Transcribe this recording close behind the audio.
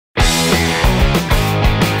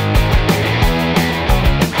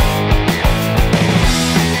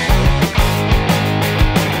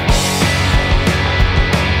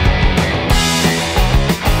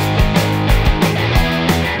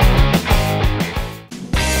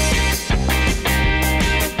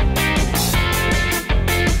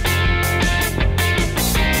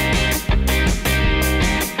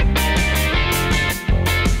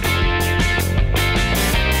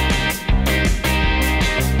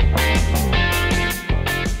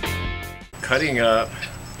cutting up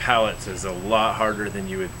pallets is a lot harder than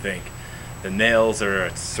you would think. The nails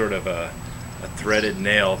are sort of a threaded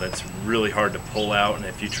nail that's really hard to pull out, and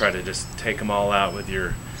if you try to just take them all out with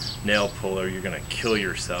your nail puller, you're gonna kill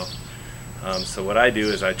yourself. So what I do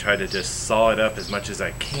is I try to just saw it up as much as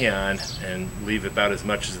I can and leave about as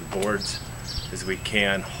much of the boards as we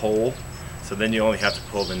can whole. So then you only have to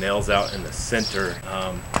pull the nails out in the center,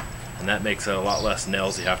 and that makes it a lot less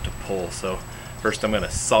nails you have to pull. So first I'm going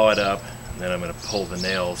to saw it up, and then I'm going to pull the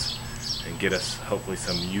nails and get us hopefully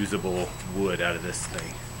some usable wood out of this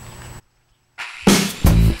thing.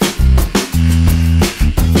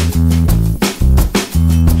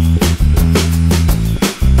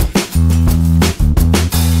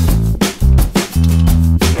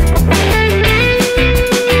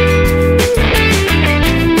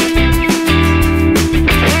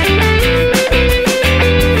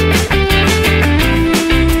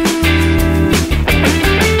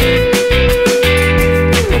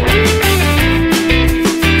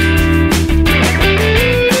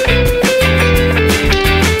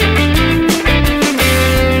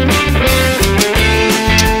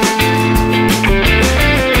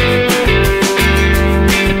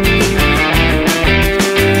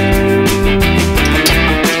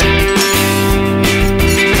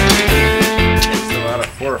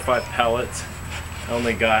 Pallets. I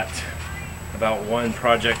only got about one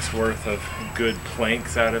project's worth of good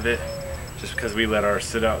planks out of it, just because we let ours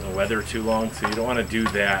sit out in the weather too long. So you don't want to do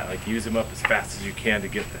that. Like, use them up as fast as you can to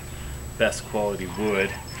get the best quality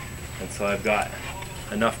wood. And so I've got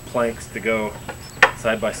enough planks to go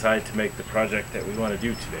side by side to make the project that we want to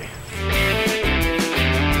do today.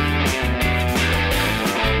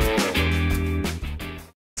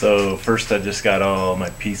 So first I just got all my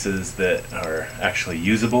pieces that are actually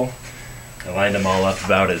usable. I lined them all up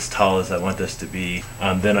about as tall as I want this to be.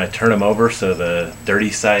 Then I turn them over so the dirty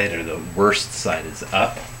side or the worst side is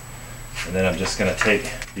up. And then I'm just going to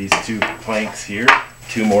take these two planks here,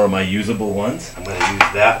 two more of my usable ones. I'm going to use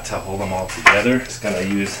that to hold them all together. Just going to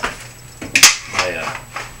use my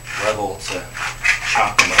level to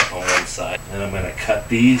chop them up on one side. And I'm going to cut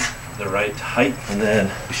these the right height, and then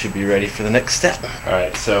we should be ready for the next step.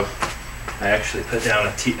 Alright, so I actually put down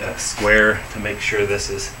a square to make sure this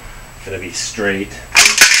is going to be straight.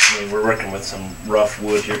 I mean, we're working with some rough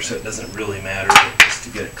wood here, so it doesn't really matter, but just to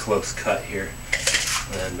get a close cut here.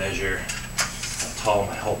 And then measure how tall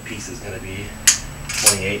my whole piece is going to be,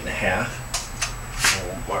 28.5. And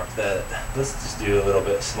we'll mark that. Let's just do a little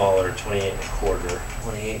bit smaller, 28.25.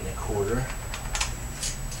 28.25.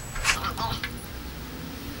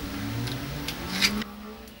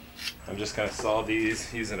 I'm just going to saw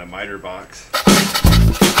these using a miter box.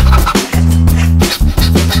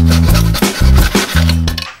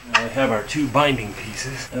 Now we have our two binding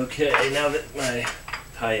pieces. Okay, now that my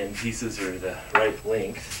tie-in pieces are the right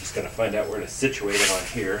length, just going to find out where to situate them on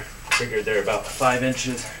here. Figured they're about 5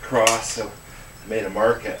 inches across, so I made a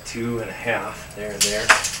mark at 2.5 there and there.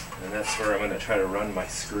 And that's where I'm going to try to run my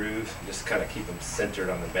screws, just kind of keep them centered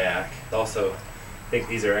on the back. Also, I think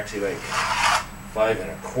these are actually like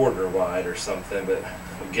 5.25 wide or something, but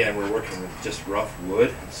again, we're working with just rough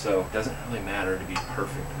wood, so it doesn't really matter to be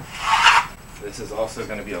perfect. This is also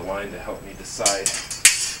going to be a line to help me decide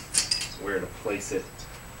where to place it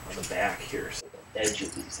on the back here. So the edge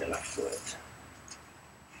of these at a foot.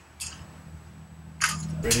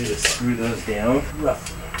 Ready to screw those down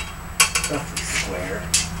roughly square.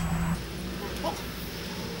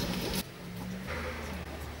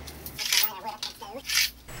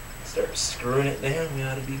 Start screwing it down, we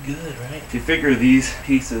ought to be good, right? If you figure these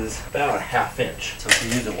pieces about 1/2 inch, so if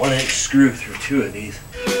you use a 1-inch screw through two of these.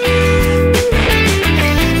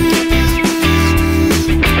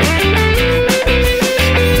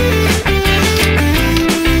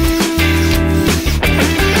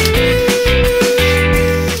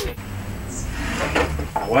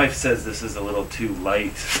 My wife says this is a little too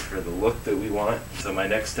light for the look that we want, so my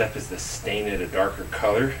next step is to stain it a darker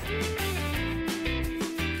color.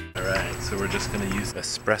 Alright, so we're just going to use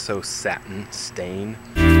espresso satin stain.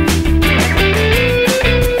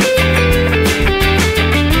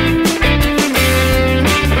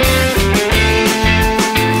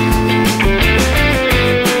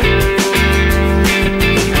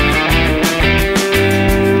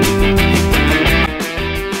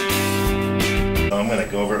 I'm going to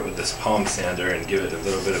go over it with this palm sander and give it a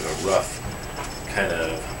little bit of a rough, kind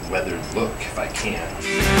of weathered look if I can.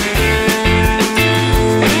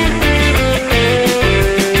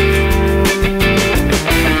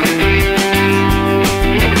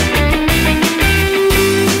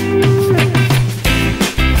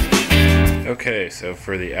 Okay, So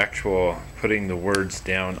for the actual putting the words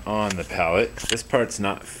down on the palette, this part's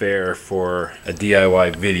not fair for a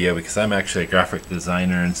DIY video because I'm actually a graphic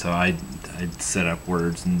designer, and so I'd set up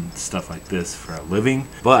words and stuff like this for a living.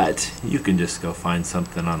 But you can just go find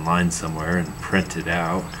something online somewhere and print it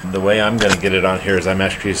out. The way I'm going to get it on here is I'm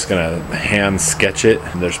actually just going to hand sketch it.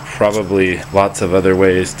 There's probably lots of other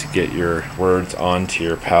ways to get your words onto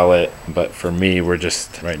your palette, but for me,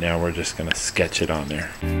 right now we're just going to sketch it on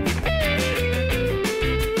there.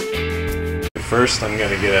 First, I'm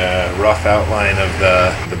going to get a rough outline of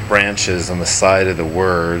the branches on the side of the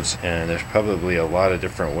words, and there's probably a lot of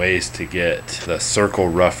different ways to get the circle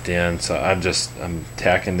roughed in. So I'm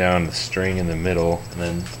tacking down the string in the middle and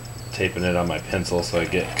then taping it on my pencil so I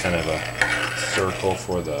get kind of a circle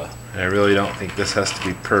for the. I really don't think this has to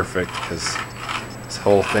be perfect because this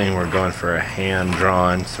whole thing we're going for a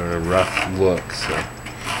hand-drawn sort of rough look. So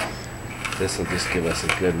this will just give us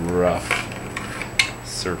a good rough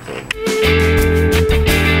circle.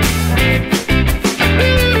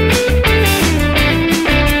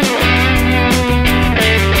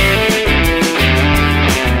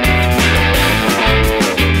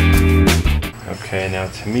 Okay, now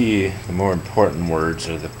to me, the more important words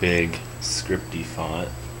are the big scripty font.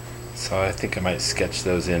 So I think I might sketch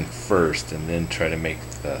those in first and then try to make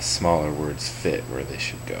the smaller words fit where they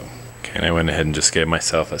should go. Okay, and I went ahead and just gave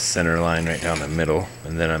myself a center line right down the middle,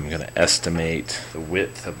 and then I'm going to estimate the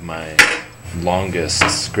width of my longest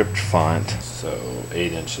script font, so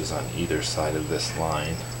 8 inches on either side of this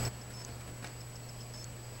line.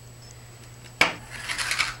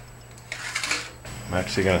 I'm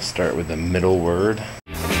actually going to start with the middle word.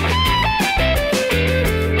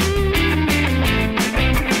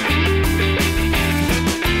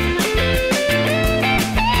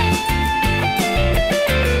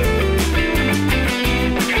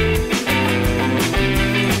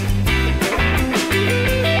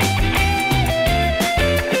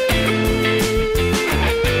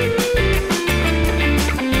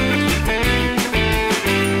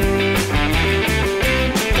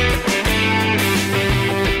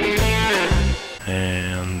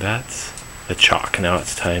 That's the chalk. Now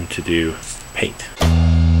it's time to do paint.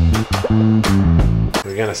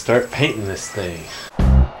 We're gonna start painting this thing.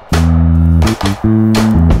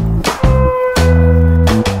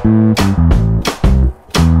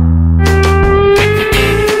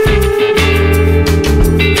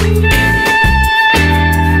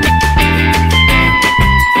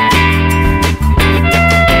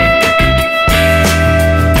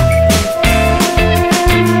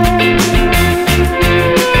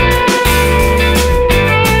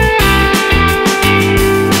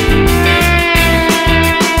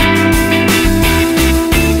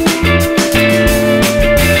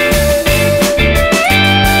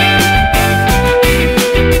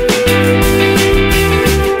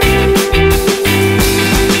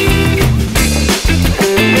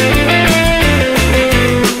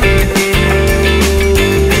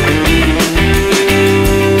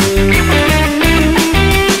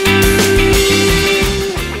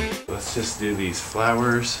 Do these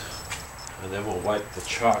flowers, and then we'll wipe the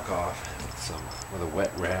chalk off with a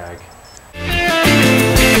wet rag.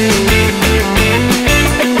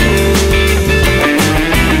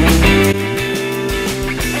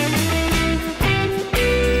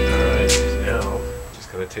 Alright, now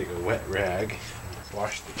just going to take a wet rag and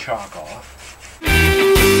wash the chalk off.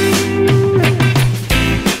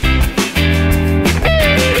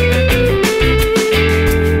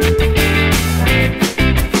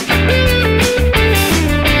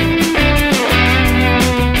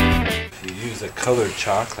 Colored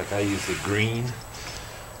chalk, like I use the green,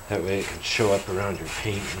 that way it can show up around your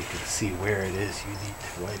paint and you can see where it is you need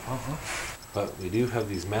to wipe off. But we do have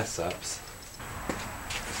these mess ups.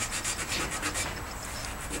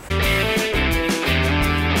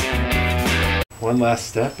 One last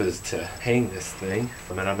step is to hang this thing,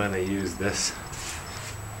 and I'm going to use this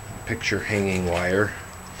picture hanging wire,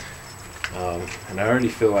 and I already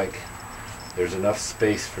feel like there's enough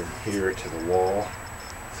space from here to the wall.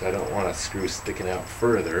 I don't want a screw sticking out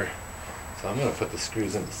further, so I'm going to put the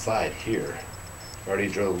screws in the side here. I've already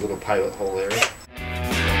drilled a little pilot hole there.